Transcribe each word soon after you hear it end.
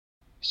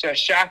So a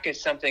shock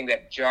is something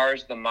that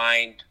jars the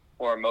mind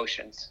or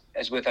emotions,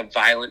 as with a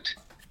violent,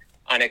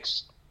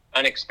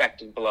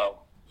 unexpected blow.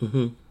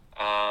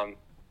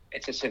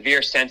 It's a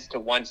severe sense to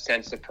one's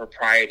sense of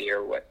propriety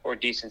or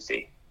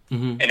decency,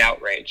 and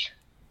outrage.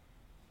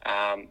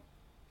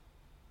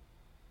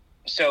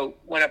 So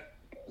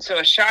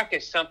a shock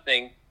is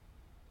something,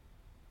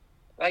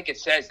 like it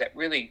says, that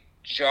really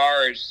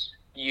jars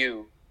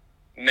you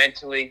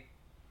mentally,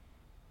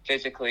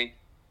 physically,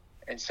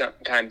 and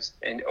sometimes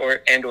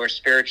or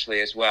spiritually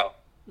as well,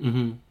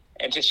 and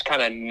just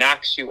kind of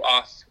knocks you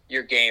off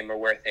your game or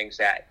where things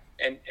at.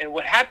 And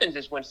what happens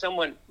is when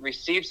someone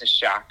receives a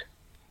shock.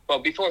 Well,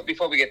 before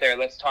we get there,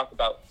 let's talk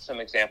about some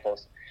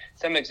examples.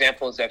 Some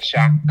examples of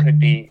shock could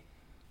be,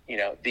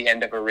 the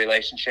end of a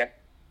relationship,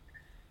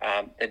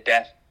 the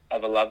death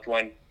of a loved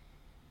one,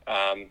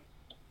 a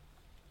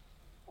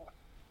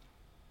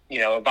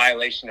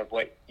violation of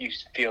what you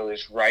feel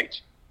is right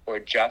or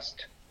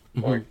just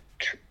or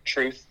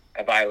truth,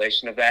 a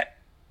violation of that.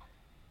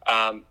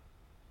 And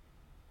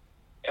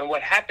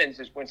what happens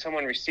is when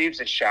someone receives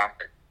a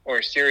shock or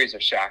a series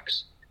of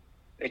shocks,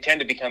 they tend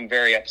to become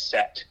very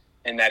upset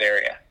in that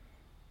area.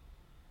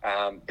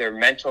 Their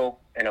mental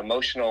and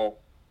emotional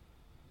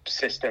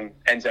system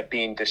ends up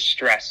being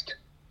distressed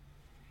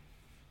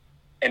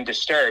and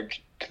disturbed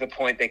to the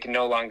point they can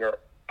no longer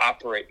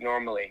operate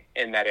normally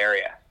in that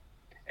area.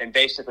 And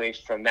basically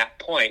from that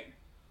point,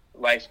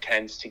 life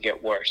tends to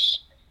get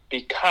worse,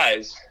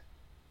 because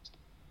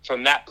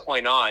from that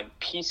point on,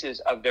 pieces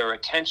of their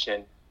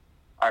attention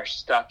are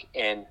stuck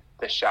in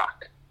the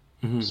shock.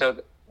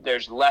 So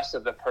there's less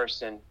of the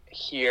person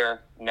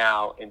here,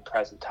 now, in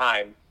present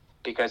time,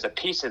 because a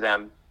piece of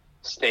them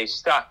stays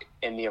stuck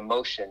in the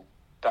emotion,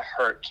 the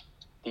hurt,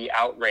 the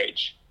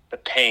outrage, the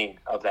pain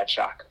of that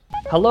shock.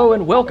 Hello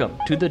and welcome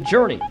to The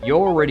Journey,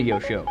 your radio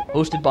show,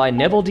 hosted by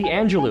Neville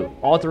D'Angelou,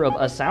 author of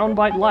A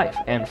Soundbite Life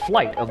and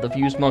Flight of the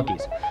Fused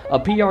Monkeys, a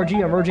PRG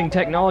Emerging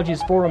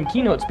Technologies Forum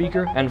keynote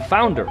speaker and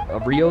founder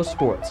of Rio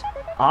Sports.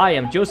 I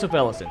am Joseph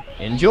Ellison.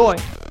 Enjoy!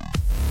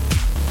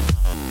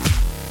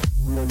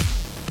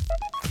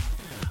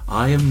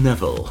 I am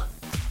Neville,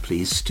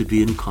 pleased to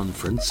be in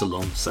conference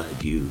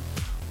alongside you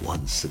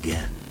once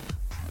again.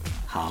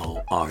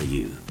 How are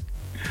you?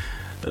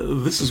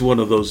 This is one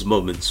of those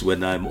moments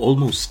when I'm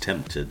almost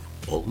tempted,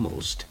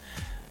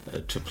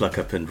 to pluck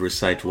up and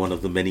recite one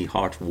of the many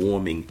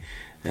heartwarming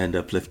and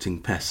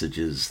uplifting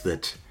passages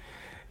that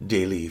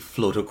daily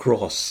float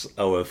across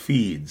our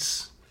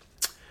feeds.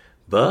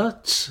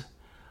 But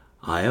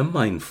I am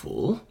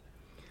mindful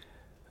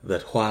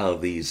that while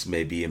these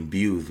may be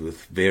imbued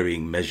with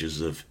varying measures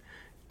of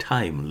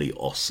timely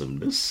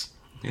awesomeness,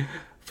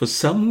 for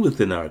some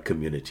within our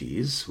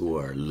communities who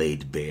are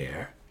laid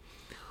bare,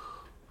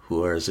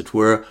 who are, as it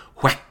were,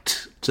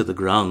 whacked to the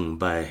ground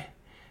by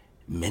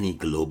many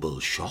global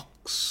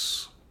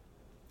shocks,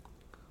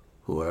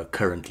 who are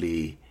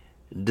currently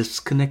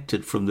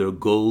disconnected from their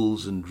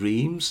goals and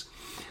dreams,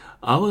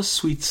 our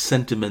sweet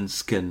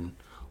sentiments can,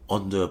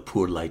 under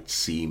poor light,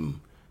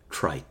 seem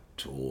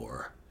trite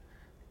or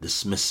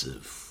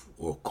dismissive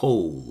or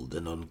cold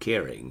and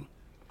uncaring.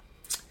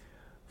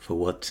 For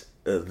what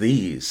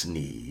these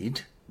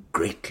need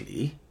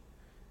greatly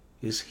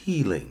is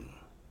healing,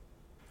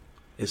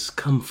 is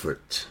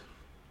comfort,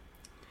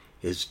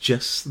 is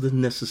just the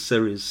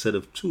necessary set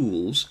of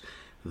tools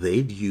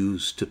they'd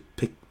use to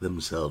pick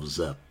themselves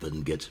up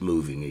and get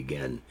moving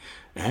again.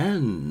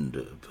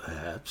 And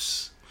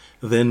perhaps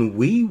then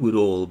we would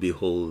all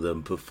behold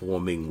them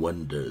performing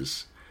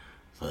wonders,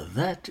 for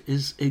that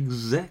is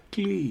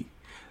exactly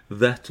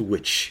that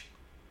which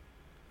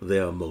they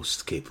are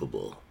most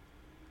capable.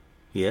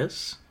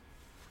 Yes?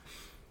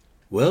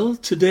 Well,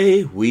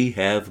 today we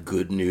have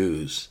good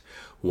news.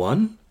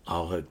 One,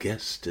 our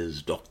guest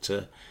is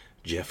Dr.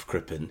 Jeff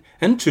Crippen,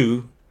 and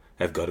two,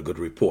 I've got a good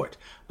report.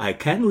 I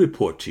can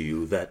report to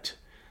you that,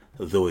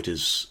 though it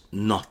is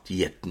not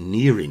yet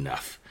near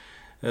enough,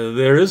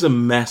 there is a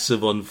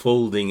massive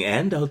unfolding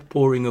and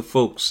outpouring of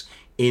folks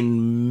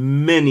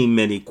in many,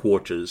 many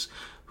quarters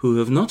who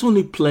have not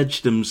only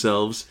pledged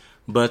themselves,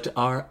 but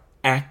are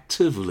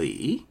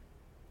actively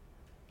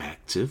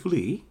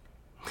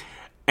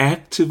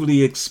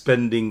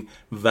expending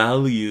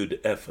valued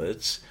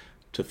efforts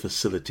to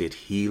facilitate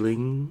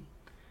healing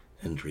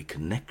and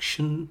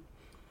reconnection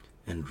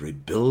and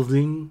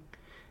rebuilding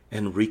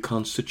and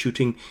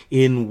reconstituting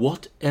in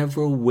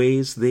whatever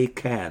ways they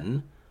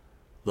can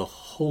the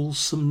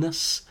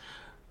wholesomeness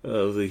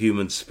of the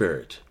human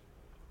spirit.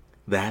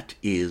 That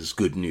is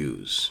good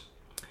news.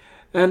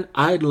 And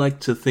I'd like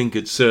to think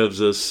it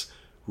serves us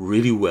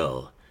really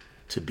well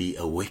to be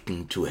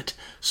awakened to it.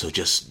 So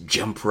just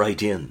jump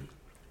right in.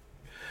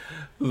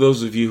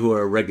 Those of you who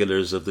are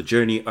regulars of the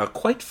journey are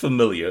quite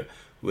familiar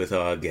with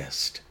our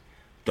guest,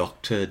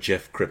 Dr.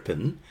 Jeff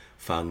Crippen,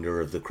 founder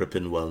of the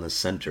Crippen Wellness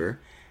Center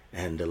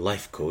and a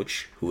life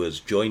coach who has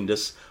joined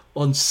us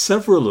on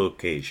several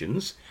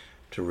occasions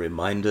to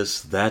remind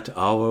us that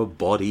our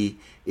body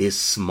is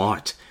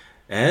smart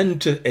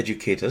and to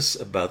educate us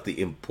about the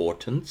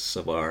importance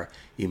of our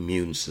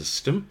immune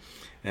system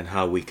and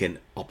how we can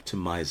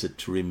optimize it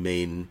to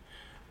remain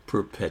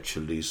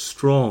perpetually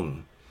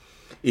strong.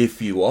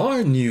 If you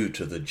are new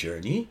to the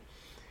journey,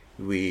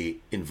 we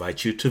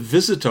invite you to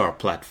visit our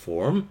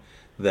platform,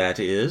 that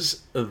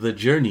is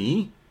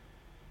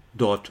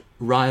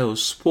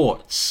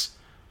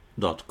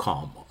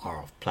thejourney.riosports.com.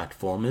 Our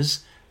platform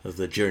is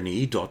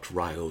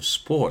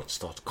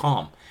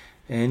thejourney.riosports.com,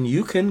 and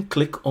you can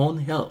click on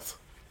health.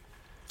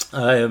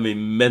 I am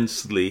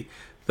immensely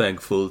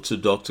thankful to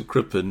Dr.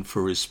 Crippen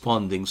for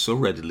responding so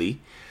readily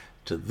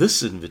to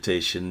this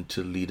invitation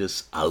to lead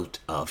us out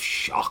of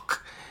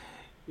shock.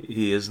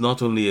 He has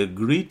not only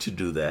agreed to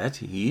do that,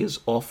 he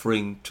is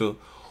offering to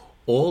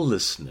all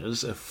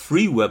listeners a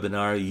free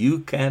webinar you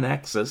can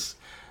access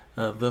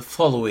the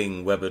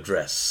following web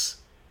address: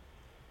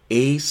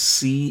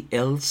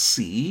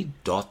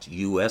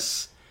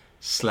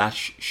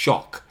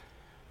 aclc.us/shock.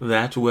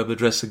 That web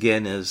address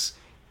again is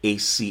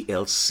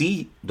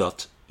aclc.us/shock.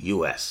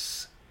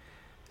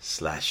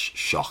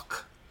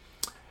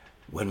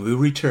 When we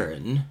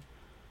return,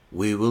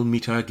 we will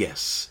meet our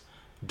guest,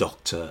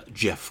 Dr.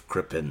 Jeff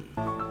Crippen.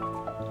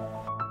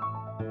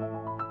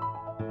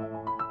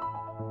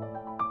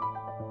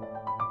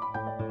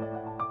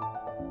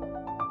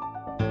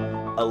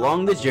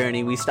 Along the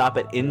journey, we stop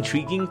at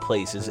intriguing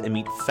places and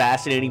meet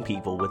fascinating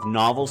people with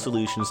novel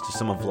solutions to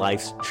some of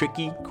life's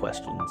tricky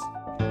questions.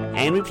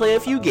 And we play a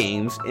few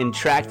games and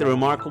track the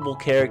remarkable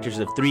characters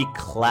of 3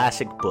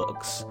 classic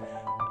books: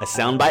 A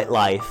Soundbite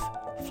Life,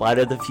 Flight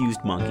of the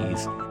Fused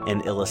Monkeys,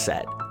 and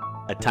Illicet,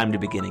 A Time to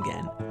Begin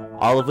Again,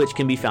 all of which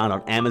can be found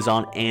on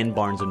Amazon and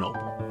Barnes & Noble.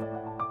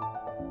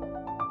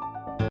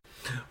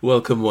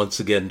 Welcome once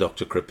again,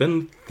 Dr.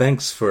 Crippen.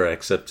 Thanks for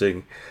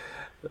accepting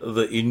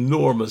the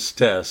enormous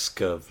task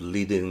of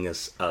leading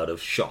us out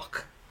of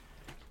shock.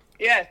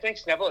 Yeah,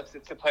 thanks, Neville.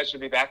 It's a pleasure to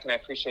be back, and I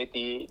appreciate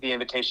the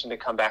invitation to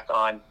come back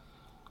on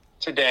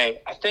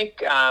today. I think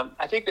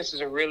this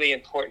is a really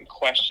important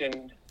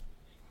question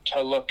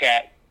to look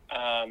at,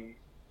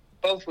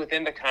 both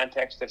within the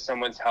context of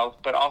someone's health,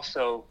 but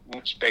also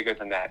much bigger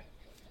than that.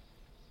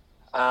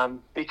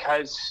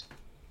 Because,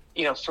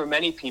 for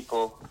many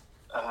people,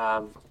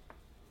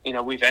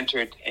 we've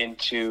entered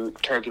into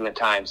turbulent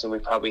times, and we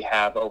probably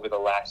have over the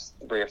last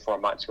 3 or 4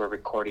 months. We're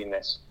recording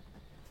this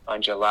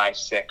on July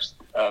 6th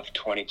of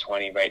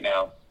 2020 right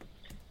now.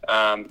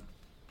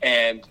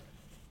 And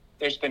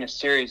there's been a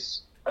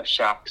series of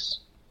shocks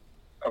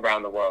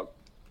around the world.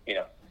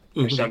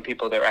 There's some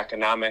people that are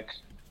economic,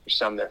 there's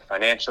some that are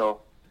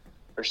financial,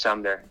 for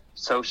some they're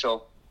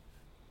social,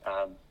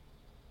 for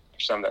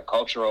some they're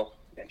cultural,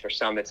 and for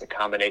some it's a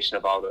combination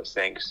of all those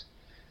things.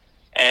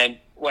 And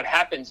what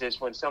happens is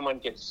when someone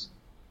gets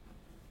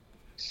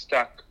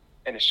stuck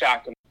in a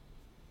shock,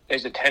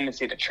 there's a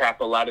tendency to trap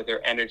a lot of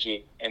their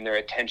energy and their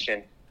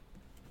attention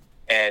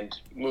and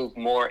move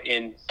more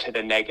into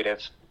the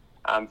negative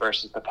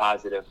versus the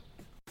positive.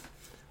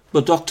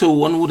 But doctor,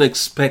 one would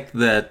expect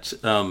that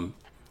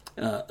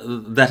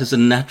that is a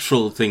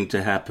natural thing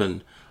to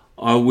happen.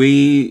 Are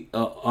we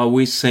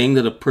saying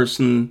that a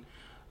person,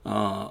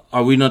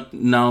 are we not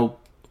now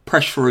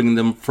pressuring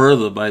them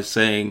further by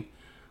saying,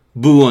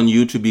 boo on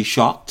you to be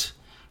shocked?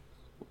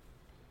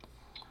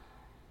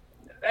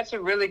 That's a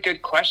really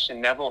good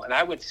question, Neville. And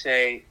I would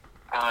say,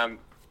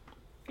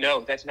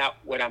 no, that's not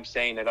what I'm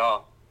saying at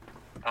all.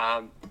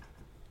 I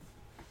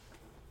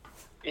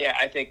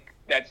think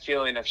that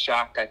feeling of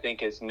shock,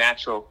 is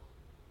natural.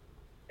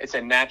 It's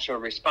a natural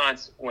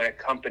response when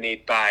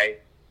accompanied by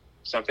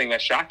something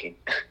that's shocking.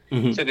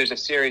 Mm-hmm. So there's a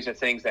series of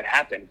things that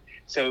happen.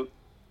 So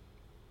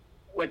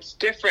what's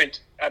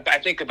different, I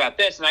think, about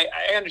this, and I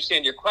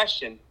understand your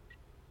question,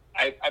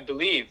 I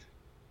believe,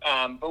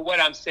 but what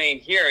I'm saying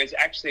here is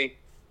actually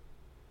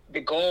the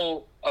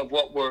goal of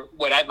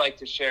what I'd like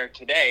to share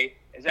today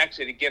is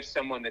actually to give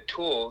someone the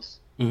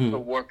tools to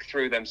work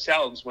through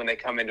themselves when they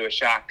come into a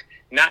shock.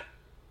 Not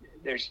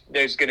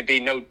there's going to be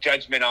no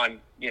judgment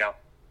on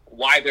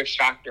why they're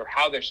shocked or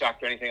how they're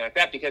shocked or anything like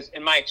that, because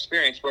in my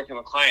experience working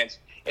with clients,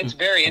 it's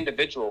very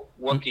individual,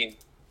 working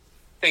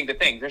thing to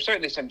thing. There's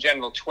certainly some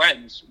general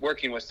trends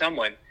working with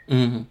someone,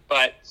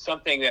 but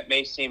something that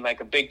may seem like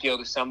a big deal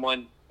to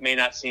someone may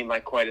not seem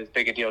like quite as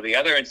big a deal to the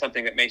other, and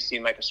something that may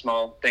seem like a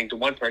small thing to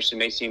one person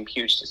may seem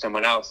huge to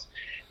someone else.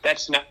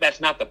 That's not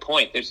the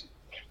point. There's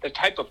the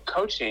type of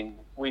coaching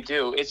we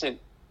do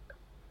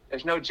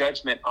there's no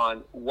judgment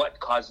on what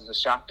causes a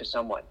shock to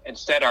someone.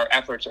 Instead, our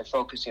efforts are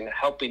focusing on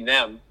helping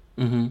them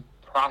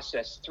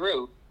process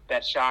through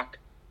that shock,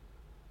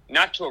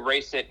 not to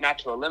erase it, not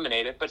to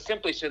eliminate it, but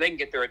simply so they can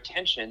get their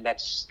attention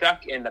that's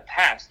stuck in the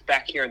past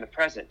back here in the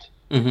present.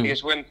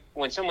 Because when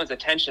someone's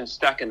attention is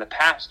stuck in the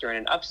past or in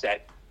an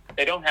upset,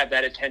 they don't have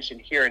that attention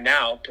here and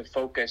now to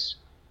focus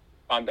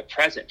on the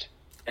present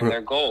and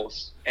their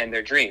goals and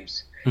their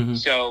dreams.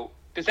 So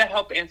does that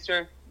help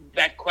answer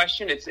that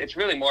question? It's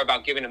really more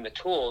about giving them the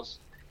tools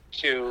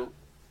to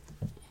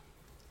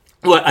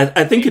Well,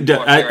 I think it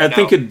does. I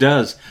think it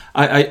does.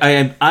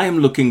 I am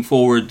looking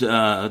forward to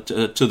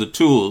the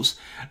tools.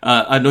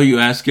 I know you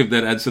asked if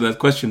that answer that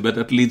question, but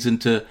that leads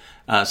into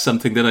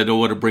something that I don't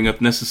want to bring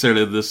up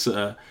necessarily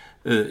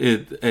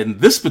in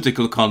this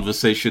particular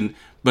conversation,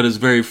 but is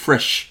very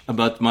fresh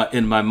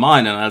in my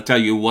mind, and I'll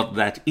tell you what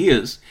that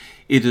is.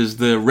 It is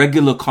the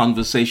regular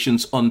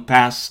conversations on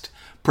past,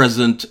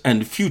 present,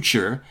 and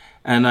future.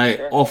 And I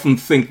often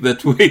think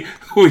that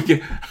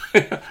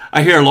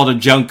I hear a lot of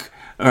junk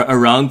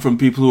around from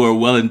people who are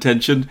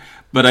well-intentioned,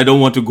 but I don't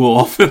want to go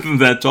off on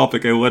that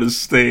topic. I want to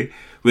stay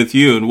with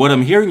you. And what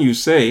I'm hearing you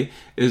say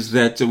is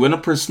that when a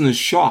person is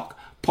shocked,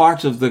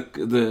 part of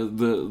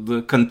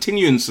the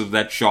continuance of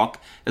that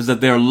shock is that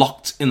they're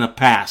locked in a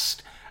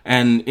past.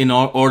 And in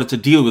order to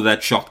deal with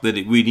that shock,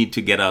 that we need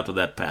to get out of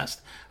that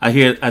past. I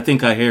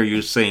think I hear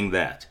you saying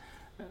that.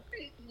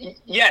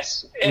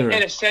 Yes, in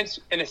a sense,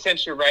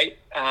 you're right.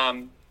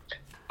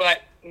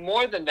 But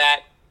more than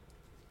that,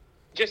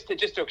 just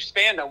to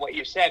expand on what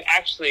you said,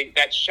 actually,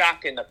 that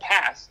shock in the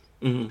past,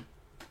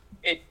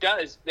 it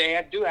does.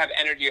 They do have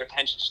energy or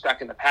tension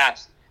stuck in the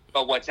past.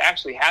 But what's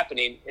actually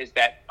happening is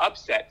that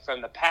upset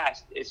from the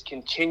past is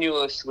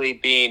continuously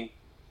being,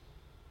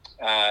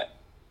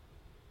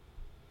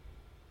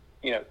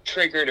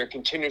 triggered or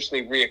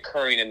continuously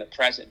reoccurring in the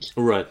present.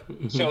 Right.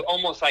 So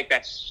almost like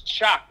that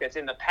shock that's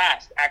in the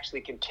past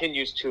actually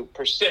continues to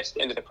persist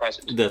into the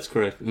present. That's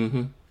correct.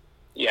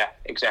 Yeah,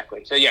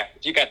 exactly. So yeah,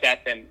 if you got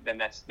that, then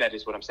that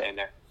is what I'm saying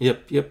there.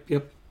 Yep.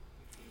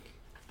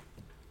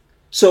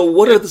 So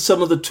what are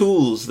some of the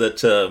tools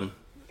that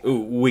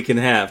we can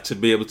have to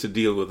be able to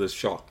deal with this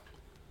shock?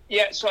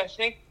 Yeah, so I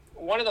think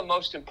one of the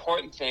most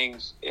important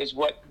things is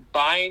what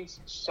binds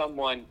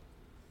someone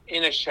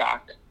in a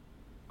shock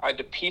are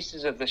the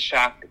pieces of the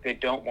shock that they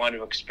don't want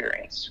to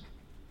experience.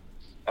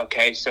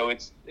 Okay, so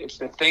it's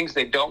the things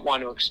they don't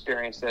want to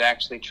experience that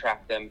actually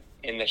trap them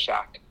in the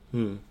shock.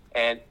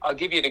 And I'll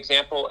give you an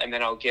example, and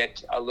then I'll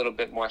get a little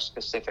bit more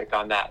specific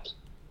on that.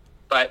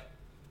 But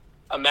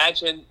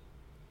imagine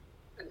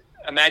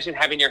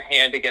having your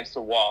hand against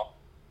the wall,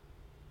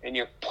 and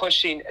you're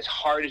pushing as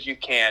hard as you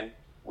can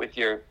with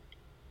your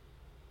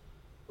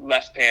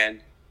left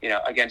hand,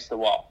 against the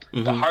wall.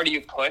 The harder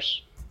you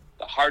push,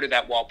 the harder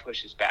that wall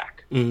pushes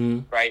back,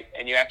 right?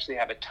 And you actually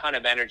have a ton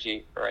of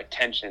energy or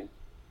attention,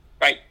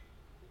 right,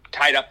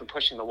 tied up and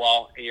pushing the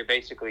wall, and you're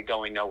basically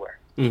going nowhere.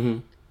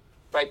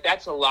 Right?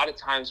 That's a lot of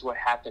times what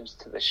happens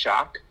to the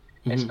shock,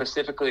 and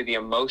specifically the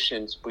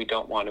emotions we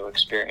don't want to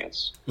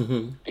experience.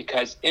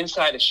 Because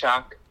inside a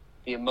shock,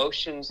 the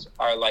emotions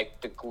are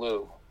like the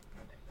glue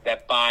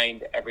that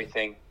bind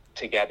everything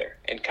together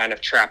and kind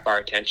of trap our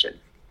attention.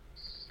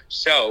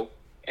 So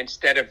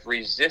instead of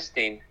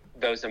resisting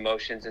those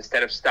emotions,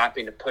 instead of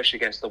stopping to push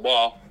against the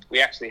wall, we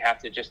actually have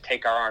to just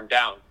take our arm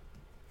down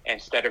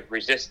instead of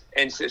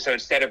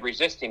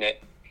resisting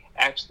it,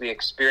 actually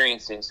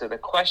experiencing. So the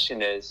question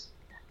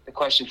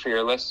for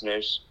your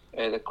listeners,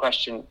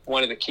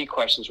 one of the key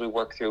questions we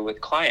work through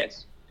with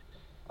clients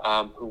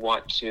who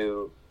want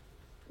to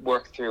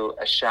work through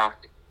a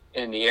shock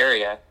in the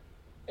area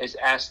is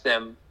ask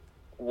them,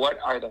 what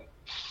are the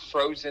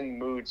frozen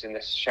moods in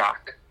this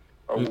shock?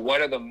 Or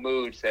what are the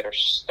moods that are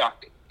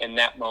stuck in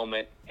that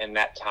moment and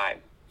that time?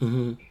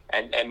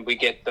 And we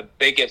get the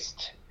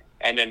biggest,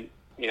 and then,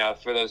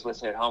 for those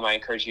listening at home, I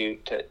encourage you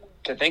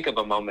to think of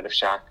a moment of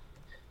shock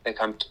that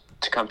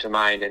come to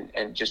mind,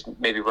 and just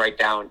maybe write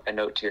down a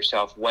note to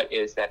yourself. What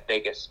is the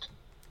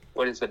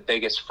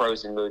biggest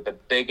frozen mood, the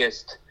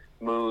biggest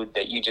mood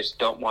that you just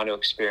don't want to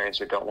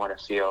experience or don't want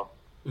to feel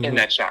in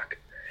that shock?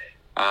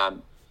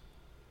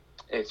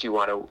 If you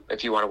want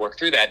to work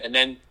through that. And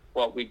then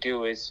what we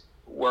do is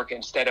work,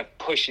 instead of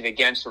pushing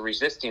against or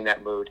resisting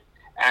that mood,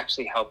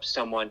 actually help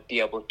someone be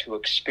able to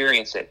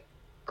experience it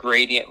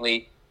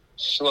gradiently,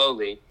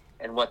 slowly.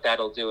 And what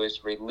that'll do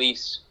is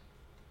release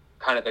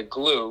kind of the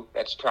glue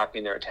that's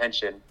trapping their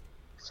attention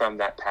from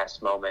that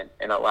past moment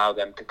and allow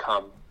them to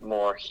come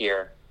more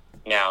here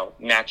now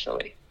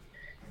naturally.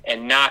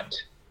 And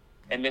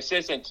this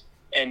isn't,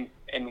 and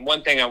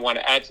one thing I want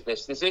to add to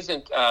this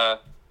isn't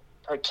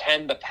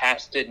pretend the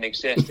past didn't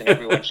exist and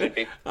everyone should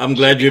be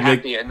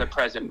happy in the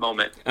present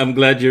moment. I'm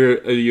glad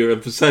you're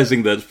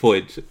emphasizing that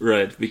point,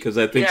 right? Because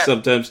I think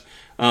sometimes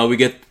we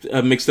get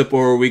mixed up,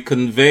 or we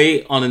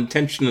convey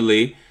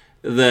unintentionally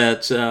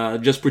that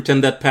just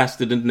pretend that past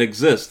didn't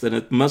exist, and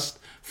it must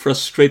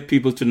frustrate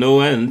people to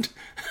no end.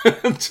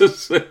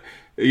 Just,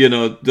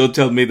 don't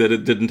tell me that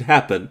it didn't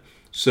happen.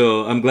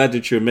 So I'm glad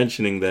that you're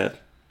mentioning that.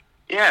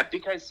 Yeah,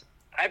 because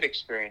I've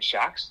experienced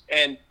shocks,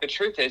 and the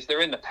truth is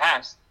they're in the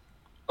past,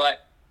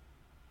 but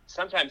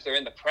sometimes they're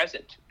in the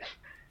present.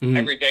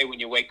 Every day when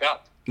you wake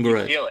up,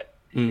 you feel it.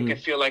 It can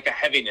feel like a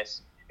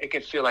heaviness. It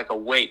can feel like a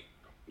weight.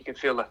 You can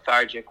feel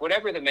lethargic.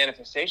 Whatever the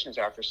manifestations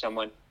are for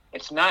someone,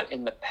 it's not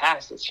in the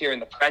past. It's here in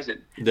the present.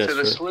 So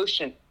the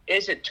solution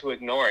isn't to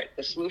ignore it.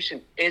 The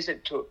solution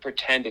isn't to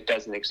pretend it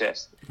doesn't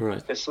exist.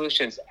 Right. The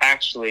solution is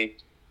actually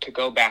to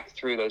go back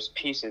through those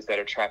pieces that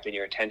are trapped in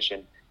your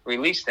attention,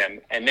 release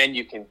them, and then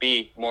you can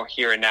be more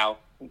here and now.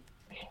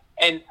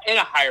 and in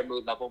a higher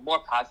mood level, more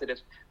positive,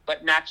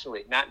 but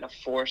naturally, not in a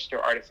forced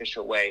or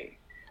artificial way,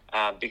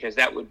 because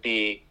that would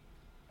be,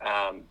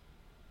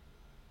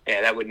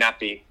 that would not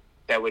be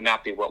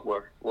what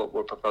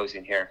we're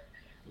proposing here,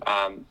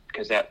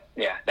 because that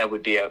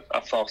would be a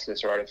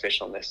falseness or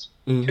artificialness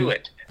to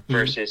it,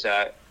 versus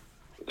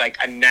like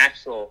a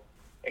natural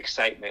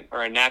excitement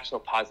or a natural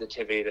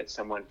positivity that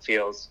someone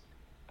feels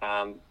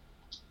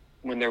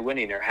when they're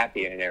winning or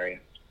happy in an area.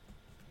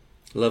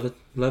 Love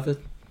it.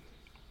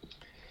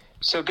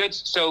 So good.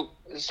 So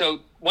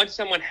once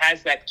someone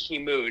has that key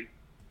mood,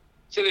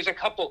 so there's a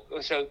couple.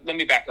 So let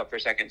me back up for a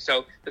second.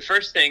 So the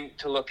first thing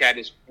to look at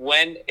is,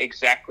 when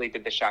exactly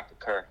did the shock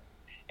occur?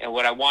 And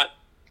what I want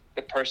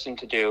the person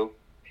to do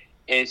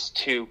is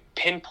to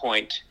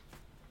pinpoint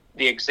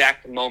the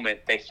exact moment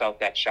they felt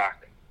that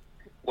shock.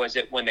 Was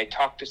it when they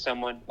talked to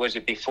someone? Was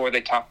it before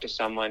they talked to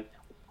someone?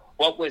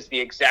 What was the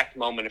exact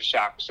moment of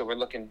shock? So we're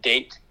looking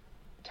date,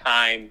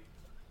 time,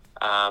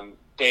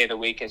 day of the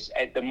week.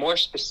 The more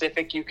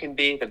specific you can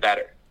be, the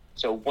better.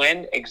 So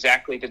when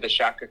exactly did the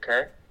shock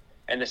occur?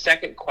 And the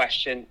second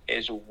question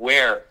is,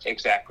 where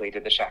exactly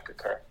did the shock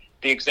occur?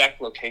 The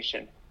exact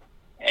location.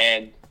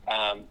 And,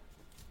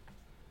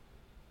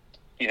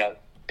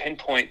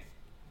 pinpoint,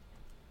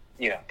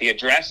 the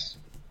address,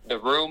 the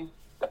room,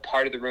 the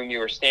part of the room you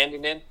were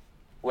standing in,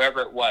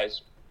 wherever it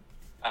was.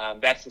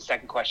 That's the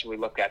second question we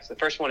look at. So the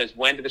first one is,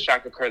 when did the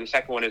shock occur? The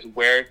second one is,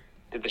 where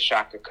did the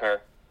shock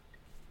occur?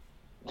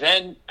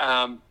 Then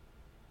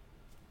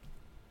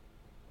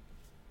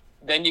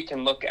you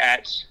can look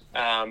at,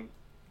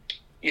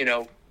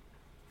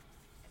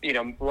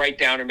 write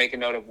down or make a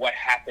note of what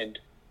happened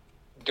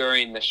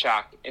during the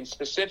shock. And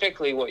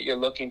specifically what you're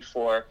looking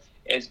for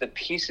is the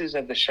pieces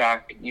of the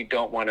shock you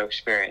don't want to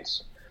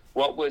experience.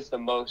 What was the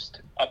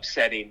most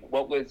upsetting?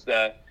 What was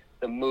the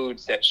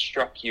moods that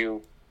struck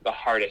you the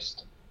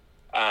hardest?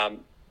 And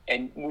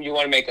you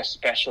want to make a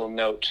special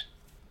note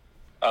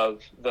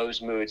of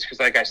those moods, because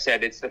like I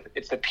said, it's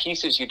the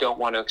pieces you don't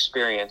want to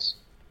experience,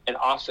 and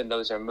often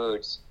those are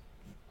moods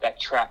that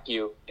trap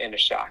you in a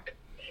shock.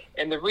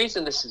 And the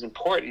reason this is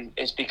important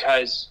is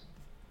because,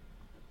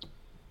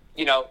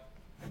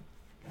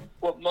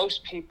 what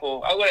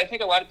I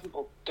think a lot of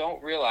people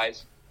don't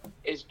realize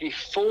is,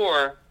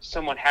 before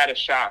someone had a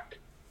shock,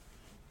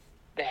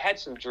 they had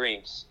some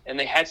dreams and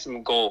they had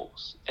some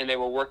goals and they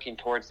were working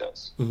towards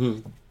those.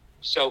 Mm-hmm.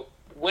 So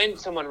when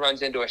someone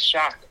runs into a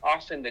shock,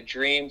 often the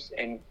dreams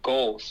and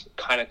goals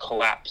kind of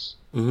collapse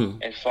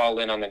and fall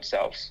in on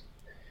themselves.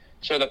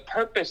 So the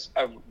purpose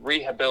of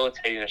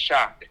rehabilitating a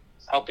shock,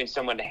 helping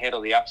someone to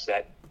handle the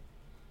upset,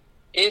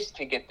 is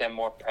to get them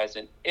more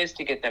present, is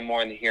to get them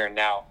more in the here and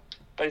now.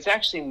 But it's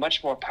actually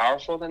much more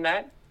powerful than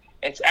that.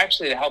 It's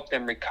actually to help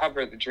them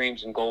recover the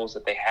dreams and goals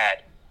that they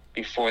had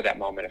before that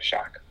moment of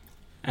shock.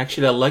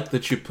 Actually, I like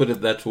that you put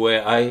it that way.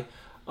 I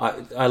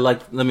like,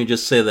 let me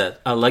just say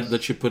that. I like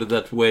that you put it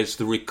that way. It's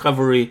the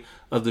recovery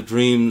of the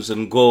dreams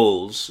and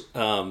goals.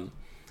 I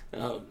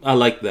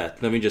like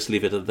that. Let me just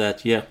leave it at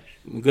that. Yeah.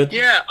 Good?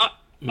 Yeah.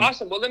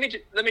 Awesome. Well, let me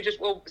just,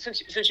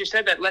 since you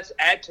said that, let's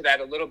add to that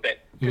a little bit.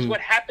 Because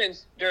what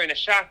happens during a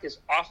shock is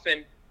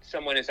often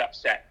someone is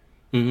upset.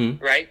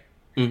 Mm-hmm. Right?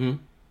 Mm-hmm.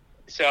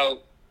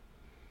 So,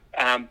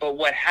 but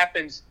what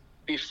happens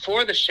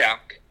before the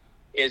shock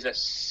is a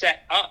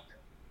setup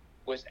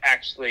was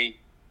actually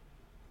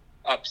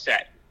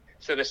upset.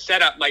 So the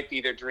setup might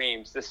be their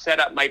dreams. The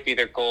setup might be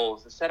their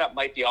goals. The setup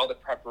might be all the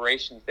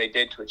preparations they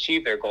did to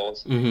achieve their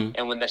goals. Mm-hmm.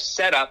 And when the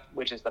setup,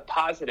 which is the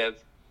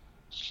positive,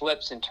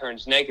 flips and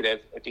turns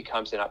negative, it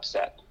becomes an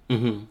upset.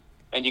 Mm-hmm.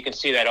 And you can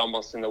see that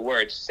almost in the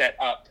word set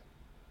up.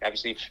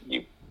 Obviously,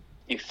 if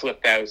you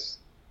flip those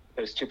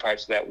two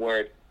parts of that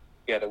word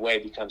the other way,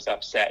 it becomes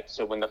upset.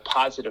 So when the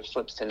positive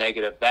flips to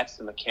negative, that's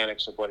the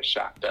mechanics of what a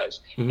shock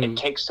does. Mm-hmm. It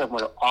takes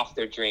someone off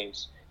their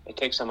dreams. It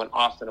takes someone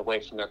off and away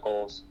from their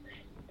goals,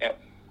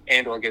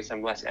 and or gives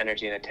them less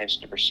energy and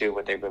attention to pursue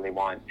what they really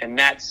want. And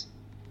that's,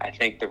 I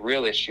think, the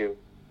real issue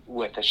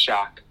with a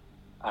shock,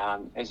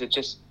 is it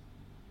just,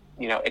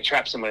 it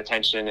traps someone's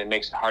attention and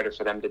makes it harder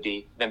for them to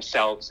be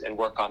themselves and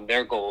work on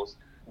their goals,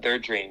 their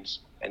dreams,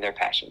 and their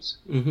passions.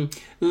 Mm-hmm.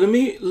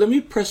 Let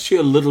me press you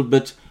a little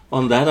bit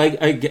on that.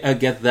 I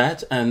get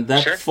that, and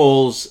that sure.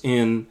 falls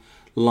in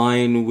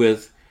line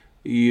with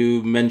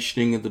you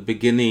mentioning at the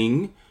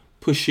beginning,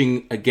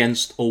 pushing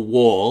against a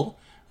wall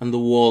and the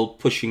wall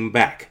pushing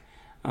back.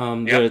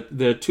 Yep.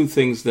 There are two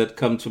things that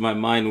come to my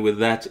mind with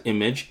that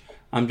image.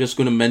 I'm just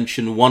going to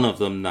mention one of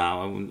them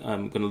now. I'm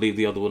going to leave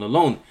the other one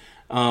alone.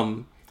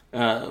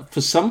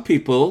 For some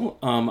people,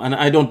 and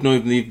I don't know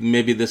if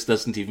maybe this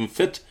doesn't even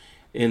fit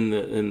in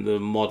the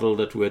model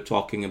that we're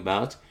talking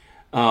about,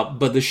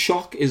 but the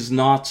shock is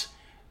not.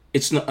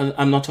 It's not.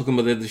 I'm not talking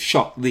about the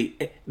shock. The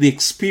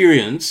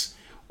experience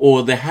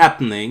or the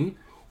happening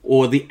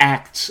or the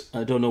act.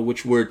 I don't know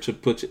which word to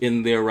put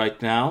in there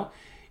right now.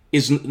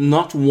 Is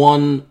not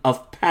one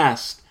of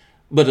past,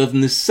 but of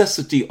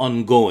necessity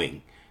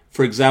ongoing.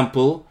 For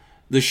example,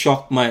 the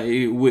shock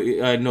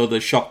I know the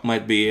shock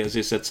might be, as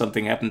you said,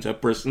 something happened to a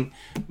person,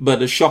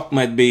 but a shock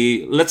might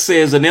be, let's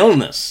say, as an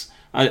illness.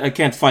 I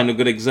can't find a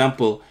good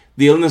example.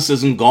 The illness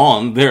isn't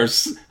gone.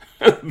 There's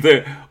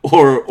there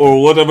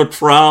or whatever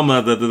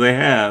trauma that they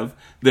have.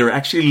 They're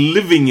actually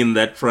living in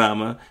that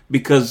trauma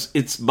because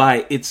it's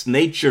by its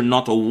nature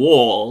not a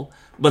wall,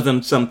 but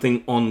then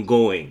something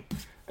ongoing.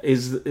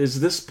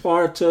 Is this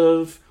part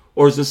of,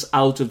 or is this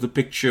out of the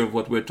picture of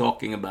what we're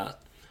talking about?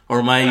 Or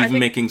am I even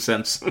making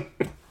sense?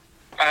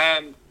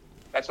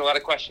 That's a lot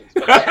of questions,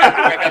 but I'll do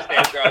my best to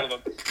answer all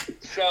of them.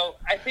 So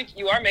I think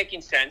you are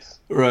making sense,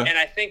 right? And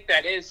I think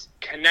that is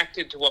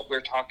connected to what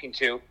we're talking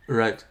to.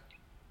 Right.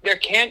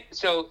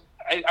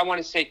 I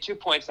want to say 2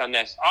 points on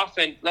this.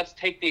 Often, let's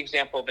take the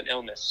example of an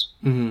illness,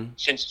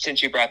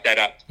 since you brought that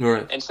up.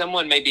 Right. And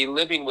someone may be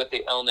living with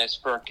the illness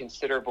for a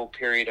considerable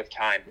period of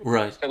time.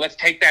 Right. So let's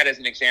take that as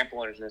an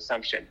example and as an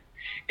assumption.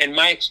 In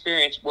my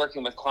experience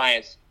working with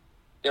clients,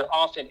 there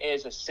often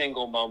is a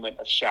single moment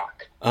of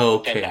shock.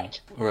 Okay. That.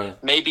 Right.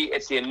 Maybe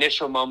it's the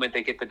initial moment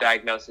they get the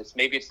diagnosis.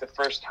 Maybe it's the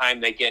first time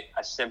they get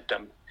a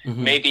symptom.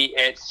 Maybe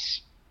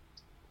it's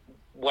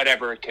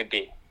whatever it could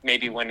be.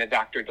 Maybe when the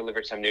doctor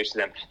delivered some news to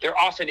them. There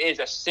often is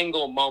a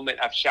single moment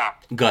of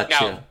shock. Gotcha.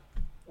 Now,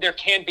 there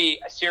can be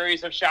a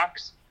series of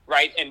shocks,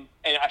 right? And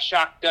a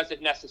shock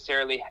doesn't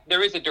necessarily...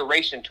 There is a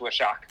duration to a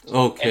shock.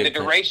 Okay. And the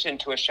duration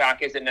to a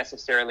shock isn't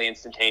necessarily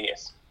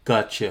instantaneous.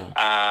 Gotcha.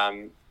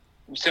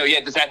 So, yeah,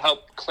 does that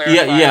help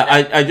clarify?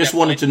 Yeah. I just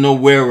wanted to know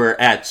where we're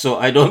at, so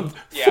I don't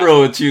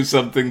throw at you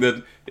something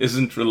that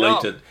isn't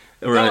related.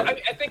 Right. No,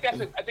 I think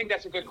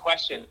that's a good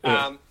question.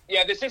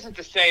 This isn't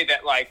to say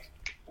that, like,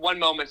 one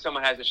moment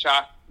someone has a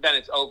shock, then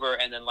it's over,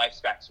 and then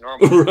life's back to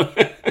normal.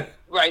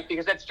 Right?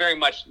 Because that's very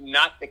much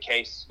not the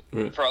case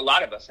for a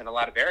lot of us in a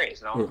lot of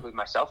areas, and I'll include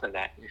myself in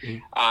that.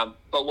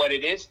 But what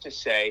it is to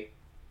say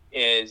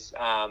is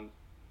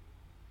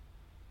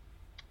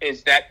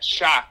that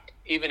shock,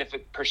 even if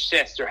it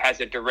persists or has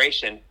a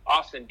duration,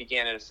 often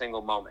began at a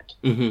single moment.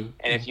 And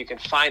if you can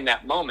find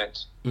that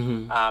moment,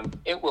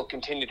 it will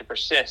continue to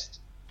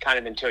persist kind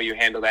of until you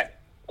handle that.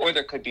 Or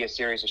there could be a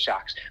series of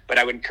shocks. But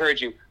I would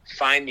encourage you,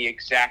 find the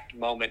exact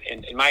moment.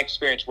 In my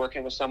experience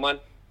working with someone,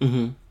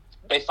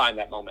 they find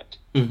that moment.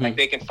 Like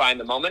they can find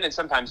the moment, and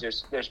sometimes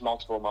there's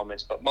multiple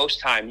moments. But most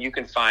time you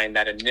can find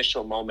that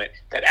initial moment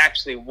that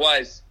actually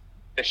was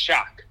the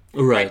shock.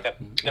 Right.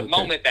 The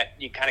moment that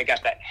you kind of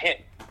got that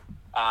hit.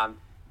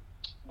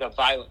 The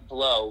violent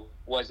blow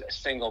was a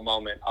single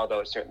moment,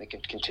 although it certainly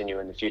could continue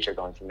in the future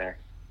going from there.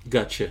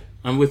 Gotcha.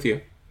 I'm with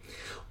you.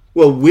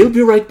 Well, we'll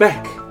be right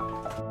back.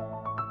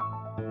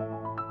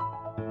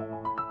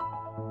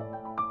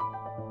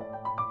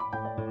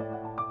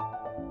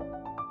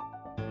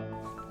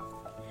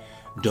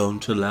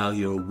 Don't allow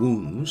your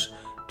wounds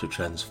to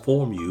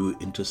transform you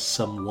into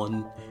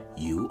someone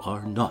you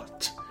are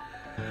not.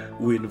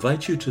 We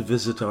invite you to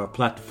visit our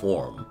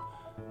platform,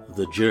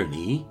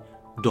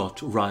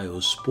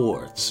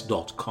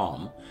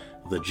 thejourney.ryosports.com.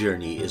 The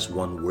Journey is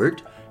one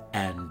word,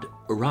 and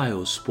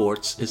Ryo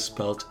Sports is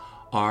spelled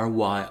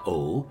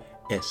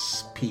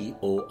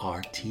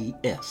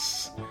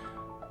RYOSPORTS.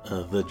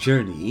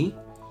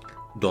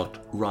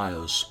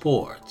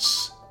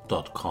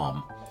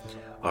 Thejourney.ryosports.com.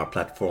 Our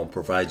platform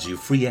provides you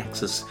free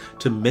access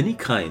to many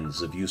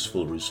kinds of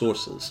useful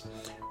resources.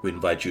 We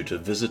invite you to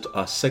visit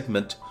our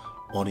segment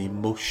on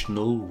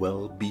emotional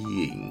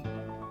well-being.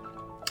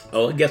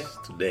 Our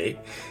guest today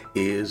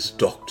is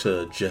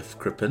Dr. Jeff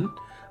Crippen,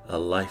 a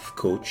life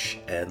coach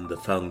and the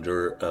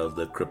founder of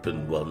the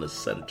Crippen Wellness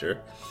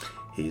Center.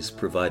 He's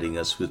providing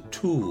us with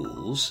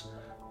tools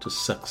to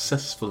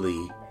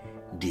successfully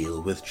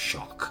deal with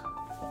shock.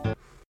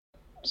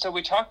 So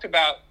we talked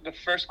about, the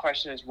first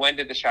question is, when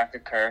did the shock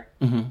occur?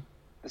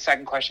 The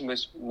second question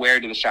was, where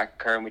did the shock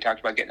occur? And we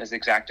talked about getting as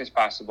exact as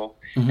possible.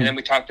 And then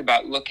we talked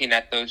about looking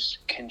at those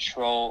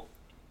control,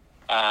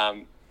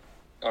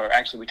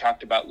 we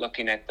talked about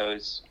looking at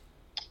those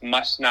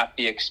must not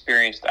be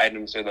experienced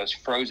items, or those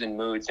frozen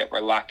moods that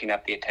were locking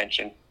up the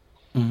attention.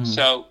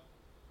 So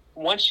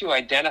once you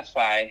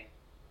identify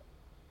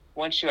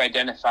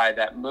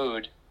that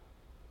mood,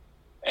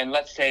 and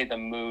let's say the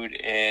mood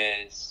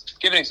is,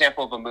 give an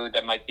example of a mood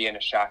that might be in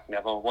a shock,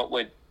 Neville.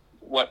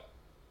 What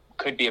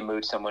could be a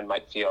mood someone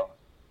might feel?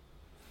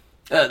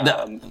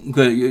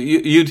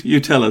 You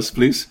tell us,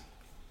 please.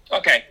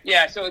 Okay,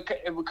 yeah, so it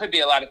could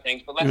be a lot of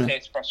things, but let's say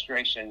it's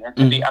frustration, or it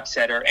could be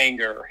upset, or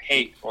anger, or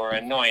hate, or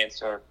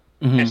annoyance, or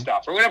pissed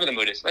off, or whatever the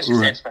mood is. Let's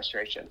just say it's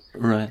frustration.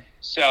 Right.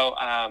 So,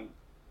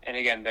 and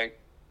again,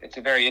 it's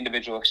a very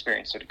individual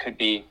experience, so it could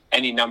be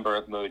any number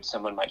of moods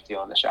someone might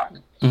feel in the shock.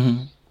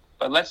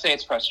 But let's say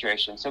it's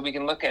frustration. So we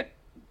can look at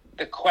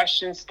the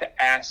questions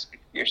to ask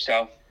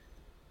yourself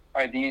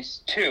are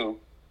these two.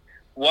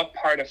 What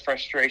part of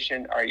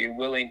frustration are you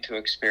willing to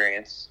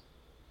experience?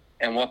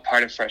 And what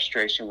part of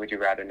frustration would you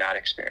rather not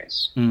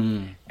experience?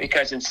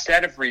 Because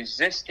instead of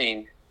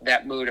resisting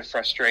that mood of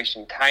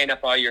frustration, tying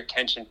up all your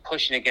attention,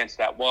 pushing against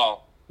that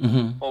wall,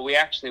 what we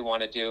actually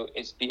want to do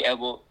is be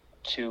able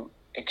to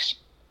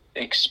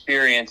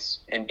experience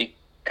and be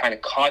kind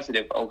of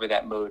causative over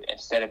that mood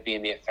instead of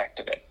being the effect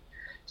of it.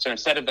 So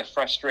instead of the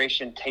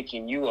frustration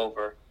taking you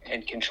over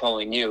and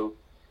controlling you,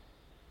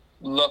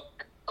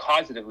 look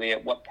causatively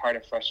at what part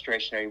of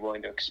frustration are you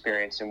willing to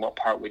experience and what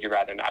part would you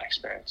rather not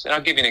experience. And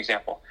I'll give you an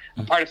example.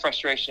 A part of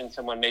frustration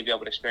someone may be able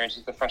to experience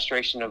is the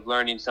frustration of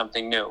learning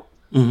something new,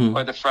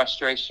 or the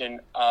frustration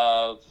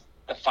of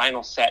the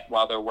final set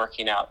while they're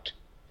working out,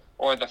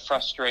 or the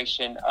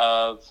frustration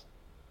of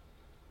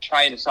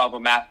trying to solve a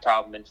math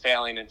problem and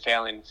failing,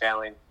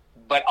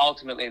 but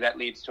ultimately that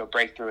leads to a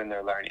breakthrough in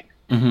their learning.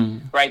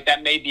 Right?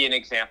 That may be an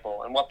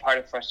example. And what part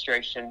of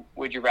frustration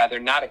would you rather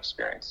not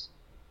experience?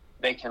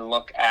 They can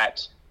look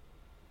at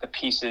the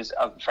pieces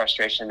of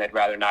frustration they'd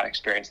rather not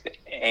experience, the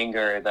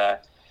anger, the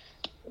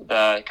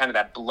kind of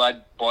that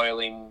blood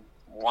boiling,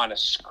 want to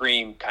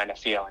scream kind of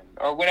feeling,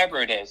 or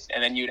whatever it is.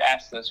 And then you'd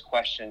ask those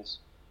questions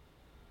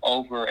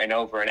over and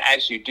over. And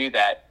as you do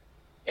that,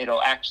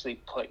 it'll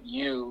actually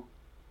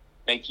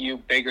make you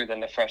bigger than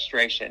the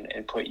frustration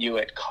and put you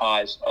at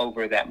cause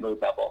over that mood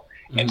level,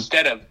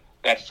 instead of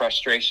that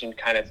frustration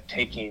kind of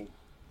taking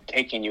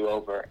you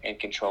over and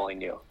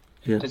controlling you.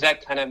 Yeah. Does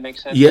that kind of make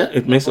sense? Yeah,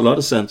 it makes a lot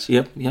of sense.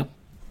 Yep.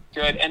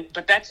 Good.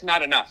 But that's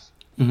not enough,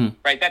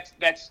 right?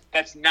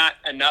 That's not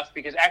enough,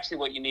 because actually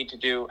what you need to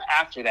do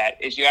after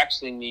that is you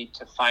actually need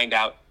to find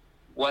out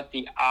what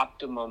the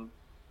optimum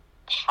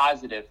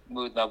positive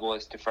mood level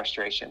is to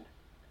frustration.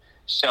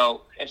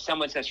 So if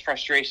someone says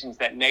frustration is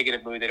that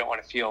negative mood they don't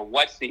want to feel,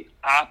 what's the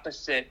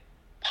opposite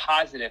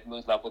positive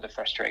mood level to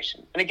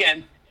frustration? And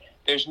again,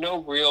 there's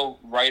no real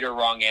right or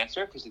wrong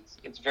answer, because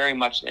it's very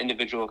much an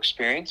individual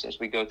experience as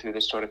we go through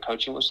this sort of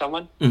coaching with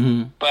someone.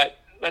 But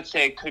let's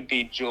say it could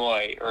be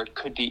joy, or it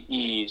could be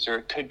ease, or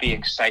it could be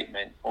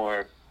excitement,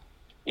 or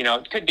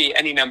it could be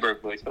any number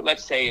of moods. But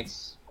let's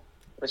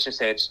just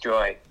say it's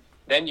joy.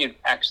 Then you'd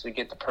actually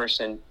get the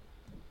person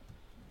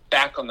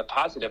back on the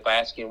positive by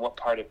asking, what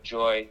part of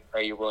joy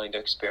are you willing to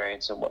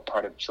experience, and what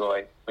part of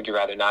joy would you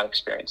rather not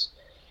experience?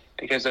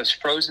 Because those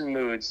frozen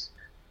moods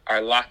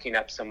are locking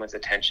up someone's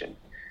attention.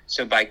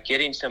 So by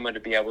getting someone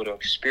to be able to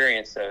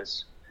experience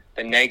those,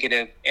 the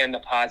negative and the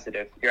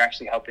positive, you're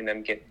actually helping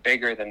them get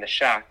bigger than the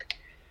shock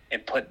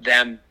and put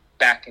them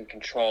back in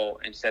control,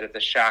 instead of the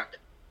shock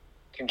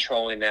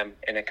controlling them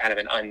in a kind of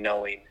an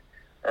unknowing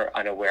or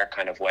unaware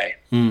kind of way.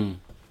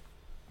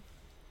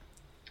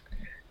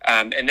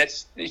 And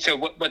that's so.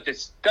 What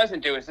this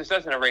doesn't do is this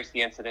doesn't erase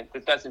the incident.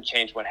 This doesn't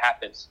change what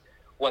happens.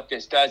 What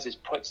this does is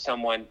put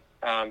someone,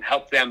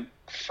 help them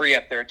free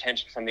up their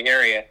attention from the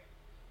area,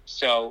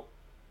 so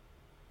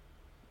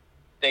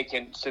they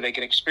can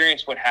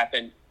experience what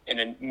happened in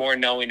a more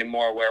knowing and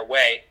more aware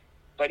way.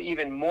 But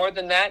even more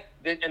than that,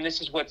 and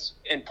this is what's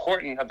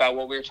important about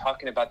what we were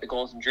talking about, the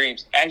goals and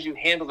dreams, as you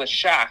handle the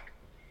shock,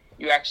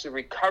 you actually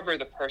recover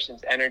the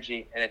person's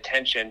energy and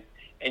attention,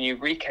 and you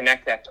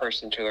reconnect that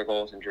person to their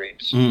goals and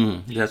dreams.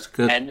 That's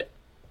good.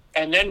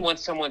 And then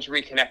once someone's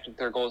reconnected to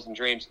their goals and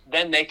dreams,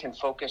 then they can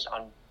focus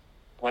on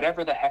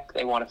whatever the heck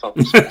they want to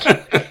focus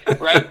on,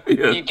 right?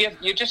 Yeah.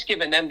 You're just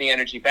giving them the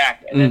energy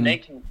back, and then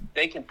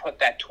they can put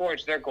that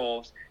towards their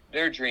goals,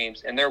 their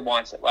dreams, and their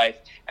wants at life,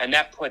 and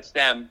that puts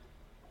them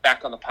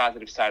back on the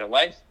positive side of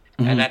life,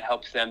 and that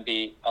helps them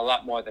be a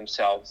lot more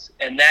themselves.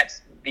 And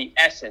that's the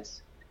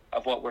essence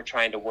of what we're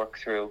trying to work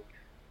through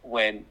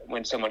when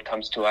someone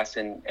comes to us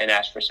and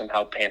asks for some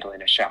help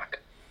handling a shock.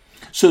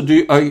 So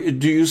do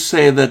you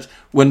say that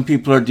when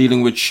people are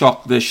dealing with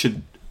shock, they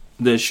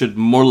should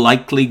more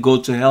likely go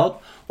to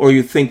help, or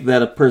you think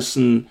that a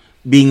person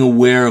being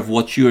aware of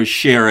what you're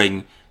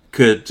sharing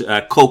could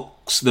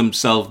coax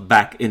themselves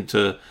back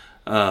into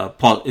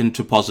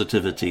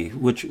positivity,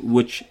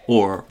 which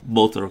or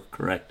both are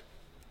correct?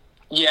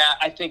 Yeah,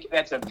 I think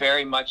that's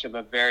very much of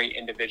a very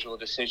individual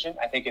decision.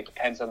 I think it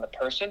depends on the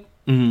person.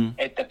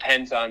 It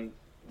depends on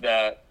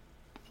the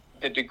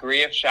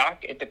degree of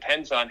shock. It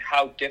depends on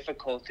how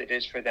difficult it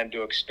is for them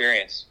to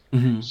experience.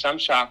 Some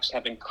shocks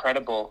have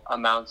incredible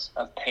amounts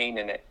of pain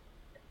in it.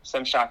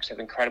 Some shocks have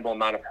incredible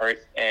amount of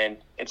hurt, and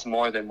it's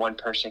more than one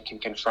person can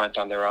confront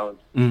on their own.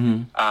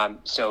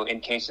 So in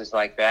cases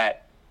like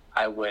that,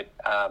 I would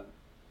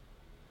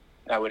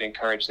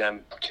encourage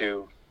them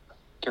to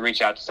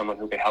reach out to someone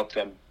who could help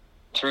them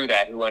through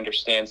that, who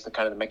understands the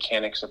kind of the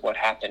mechanics of what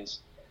happens,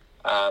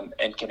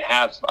 and can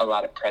have a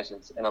lot of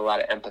presence and a lot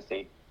of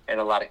empathy and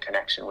a lot of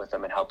connection with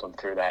them and help them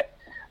through that.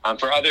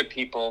 For other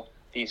people,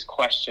 these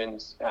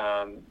questions,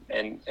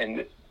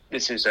 and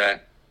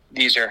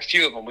these are a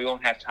few of them. We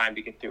won't have time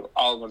to get through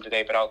all of them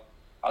today, but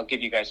I'll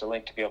give you guys a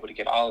link to be able to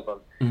get all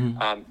of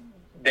them.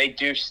 They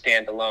do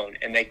stand alone,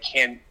 and they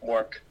can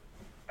work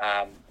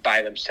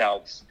by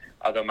themselves.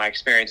 Although my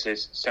experience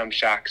is some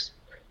shocks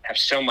have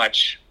so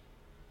much,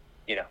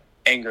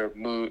 anger,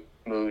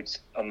 moods,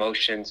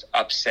 emotions,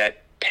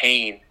 upset,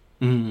 pain.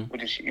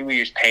 We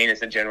use pain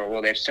as a general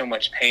rule. They have so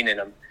much pain in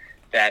them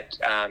that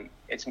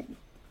it's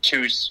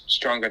two's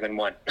stronger than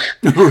one.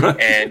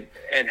 Right.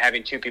 And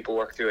having two people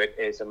work through it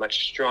is a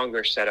much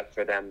stronger setup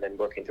for them than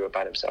working through it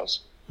by themselves.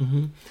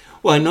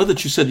 Well, I know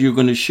that you said you were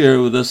going to share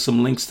with us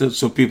some links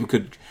so people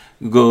could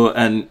go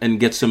and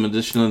get some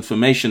additional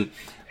information.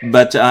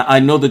 But I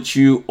know that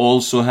you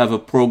also have a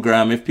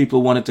program. If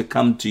people wanted to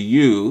come to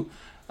you,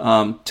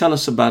 Tell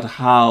us about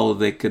how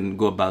they can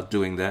go about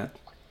doing that.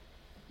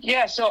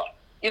 Yeah, so,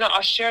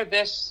 I'll share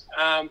this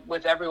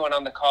with everyone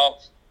on the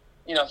call.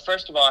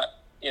 First of all,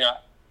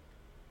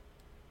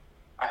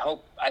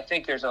 I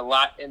think there's a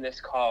lot in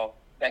this call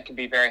that can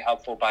be very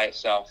helpful by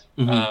itself.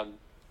 Mm-hmm.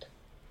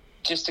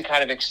 Just to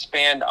kind of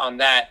expand on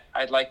that,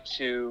 I'd like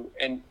to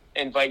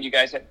invite you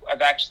guys.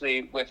 I've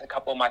actually, with a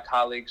couple of my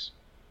colleagues,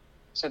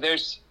 so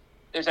there's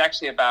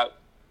about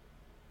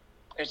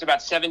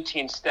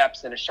 17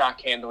 steps in a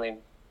shock handling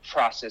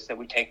process that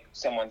we take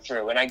someone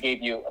through, and I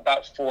gave you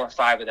about 4 or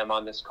 5 of them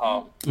on this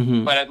call.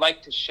 Mm-hmm. But I'd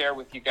like to share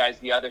with you guys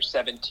the other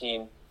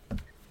 17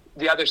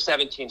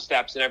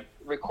 steps, and I've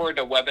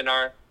recorded a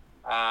webinar,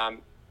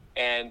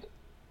 and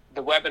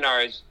the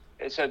webinar is,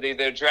 so the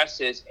address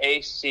is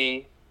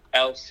aclc.us.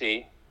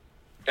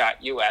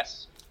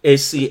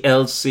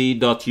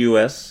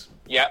 aclc.us.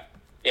 Yep.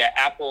 Yeah,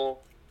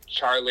 Apple,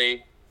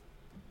 Charlie,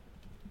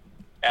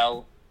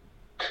 L,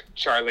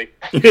 Charlie.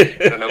 I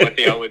don't know what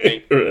the L would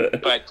be,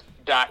 but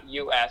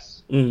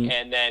 .us,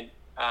 and then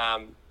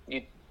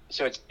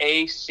so it's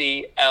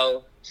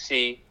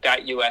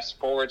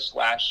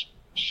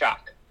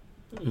aclc.us/shock.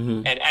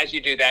 Mm-hmm. And as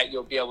you do that,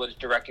 you'll be able to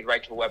direct it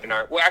right to a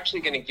webinar. We're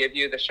actually going to give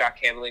you the shock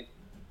handling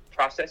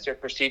process or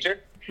procedure,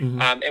 mm-hmm.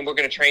 And we're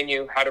going to train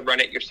you how to run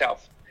it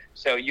yourself.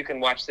 So you can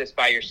watch this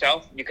by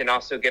yourself. You can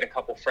also get a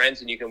couple friends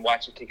and you can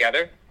watch it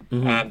together,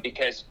 mm-hmm.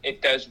 Because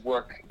it does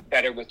work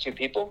better with 2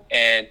 people.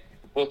 And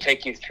we'll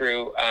take you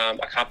through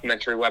a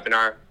complimentary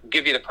webinar,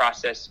 give you the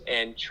process,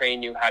 and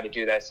train you how to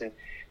do this. And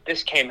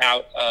this came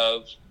out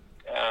of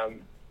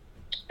an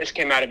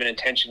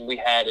intention we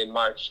had in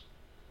March,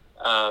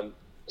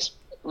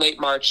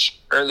 late March,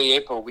 early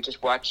April. We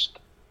just watched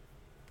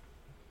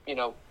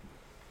a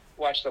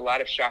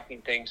lot of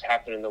shocking things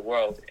happen in the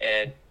world,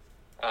 and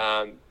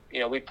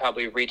we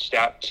probably reached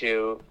out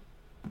to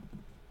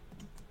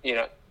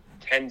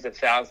tens of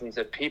thousands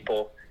of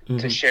people, mm-hmm.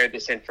 to share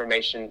this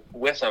information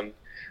with them.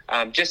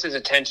 Just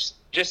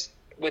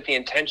with the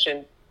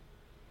intention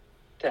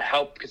to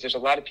help, because there's a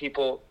lot of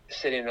people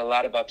sitting in a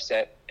lot of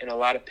upset and a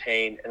lot of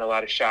pain and a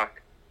lot of shock,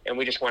 and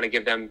we just want to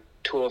give them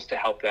tools to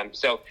help them.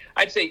 So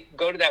I'd say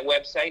go to that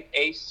website,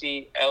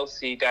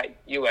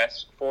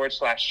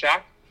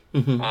 aclc.us/shock,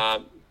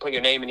 mm-hmm. Put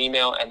your name and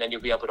email, and then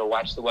you'll be able to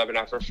watch the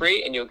webinar for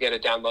free, and you'll get a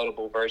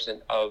downloadable version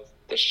of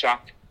the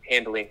shock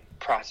handling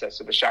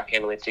process, or the shock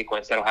handling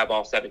sequence that'll have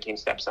all 17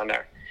 steps on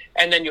there.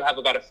 And then you'll have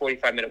about a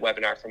 45-minute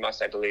webinar from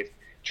us, I believe,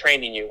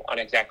 training you on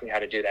exactly how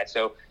to do that.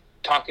 So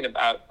talking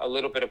about a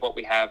little bit of what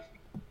we have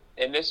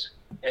in this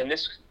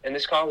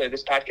call, or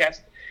this podcast,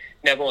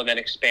 Neville, and then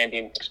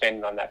expanding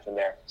on that from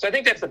there. So I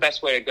think that's the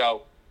best way to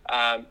go.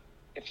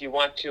 If you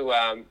want to,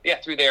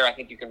 through there, I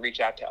think you can reach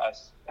out to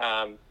us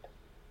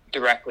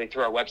directly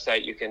through our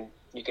website. You can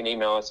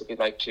email us if you'd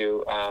like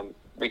to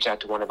reach out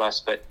to one of us,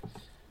 but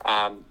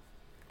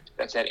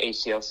that's at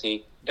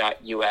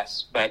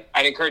aclc.us. But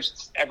I'd encourage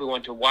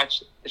everyone to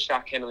watch the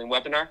shock handling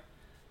webinar,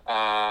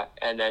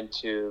 and then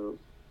to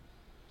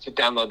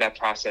download that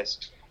process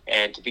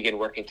and to begin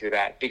working through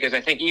that. Because I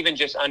think even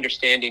just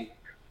understanding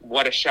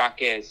what a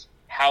shock is,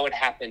 how it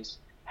happens,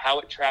 how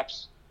it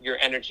traps your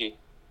energy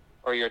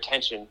or your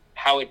attention,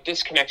 how it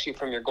disconnects you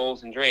from your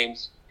goals and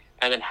dreams,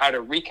 and then how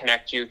to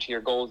reconnect you to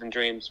your goals and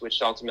dreams, which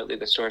is ultimately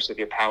the source of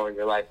your power in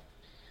your life.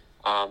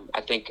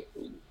 I think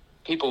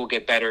people will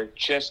get better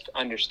just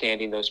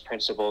understanding those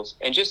principles.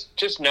 And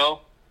just know,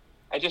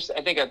 I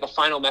think the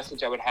final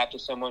message I would have to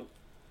someone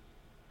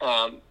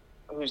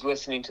who's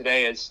listening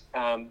today is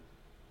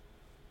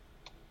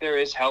there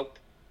is help.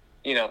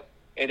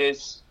 It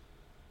is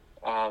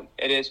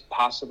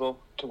possible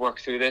to work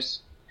through this.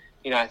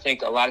 I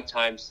think a lot of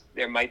times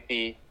there might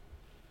be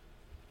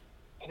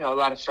a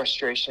lot of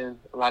frustration,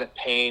 a lot of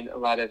pain, a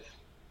lot of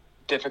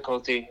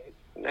difficulty.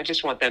 And I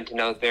just want them to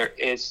know there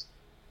is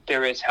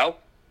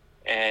help,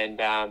 and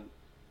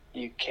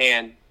you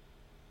can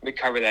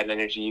recover that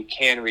energy. You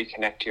can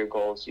reconnect to your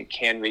goals. You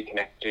can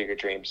reconnect to your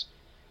dreams.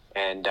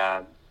 And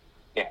I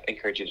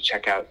encourage you to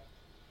check out,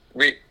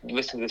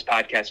 listen to this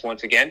podcast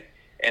once again,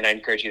 and I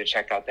encourage you to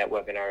check out that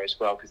webinar as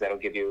well, because that'll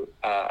give you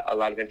a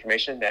lot of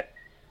information that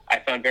I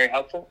found very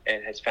helpful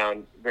and has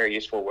found very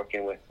useful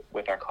working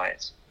with our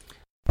clients.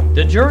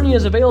 The Journey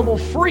is available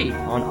free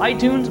on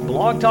iTunes,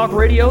 Blog Talk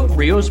Radio,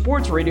 Rio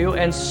Sports Radio,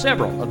 and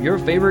several of your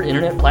favorite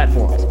internet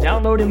platforms.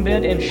 Download,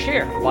 embed, and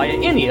share via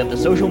any of the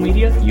social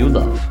media you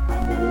love.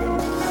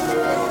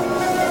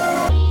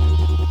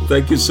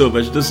 Thank you so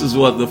much. This is the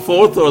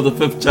 4th or the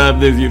 5th time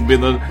that you've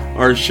been on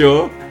our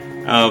show.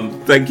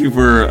 Thank you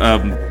for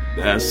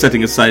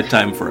setting aside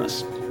time for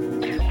us.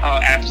 Oh,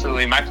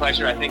 absolutely, my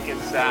pleasure. I think it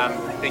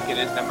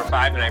is number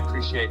 5, and I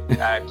appreciate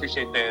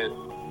the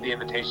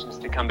invitations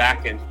to come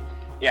back. And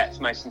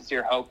it's my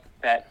sincere hope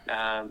that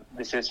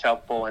this is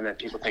helpful and that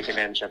people take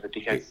advantage of it,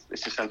 because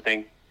this is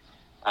something,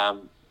 I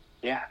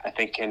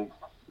think can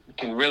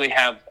really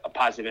have a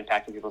positive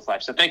impact in people's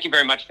lives. So thank you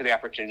very much for the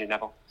opportunity,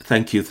 Neville.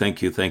 Thank you.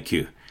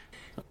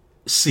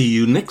 See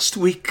you next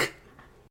week.